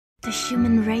The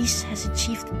human race has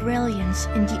achieved brilliance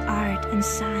in the art and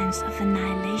science of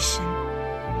annihilation.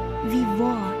 We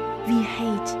war, we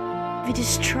hate, we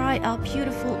destroy our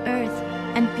beautiful earth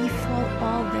and befall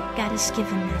all that God has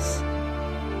given us.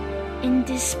 In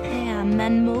despair,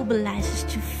 man mobilizes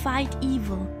to fight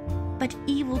evil, but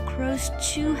evil grows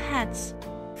two heads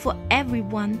for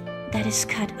everyone that is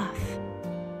cut off.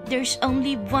 There's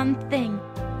only one thing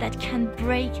that can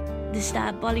break this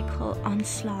diabolical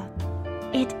onslaught.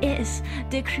 It is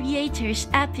the Creator's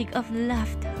epic of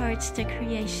love towards the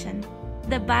creation.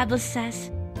 The Bible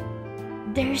says,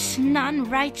 "There's none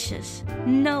righteous,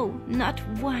 no, not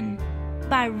one.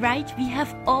 By right we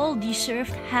have all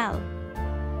deserved hell."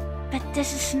 But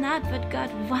this is not what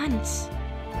God wants.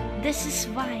 This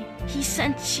is why He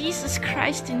sent Jesus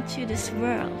Christ into this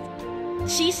world.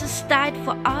 Jesus died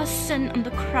for our sin on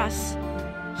the cross.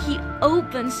 He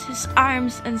opens His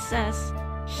arms and says,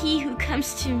 "He who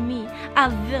comes to me, I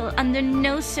will under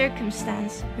no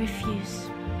circumstance refuse."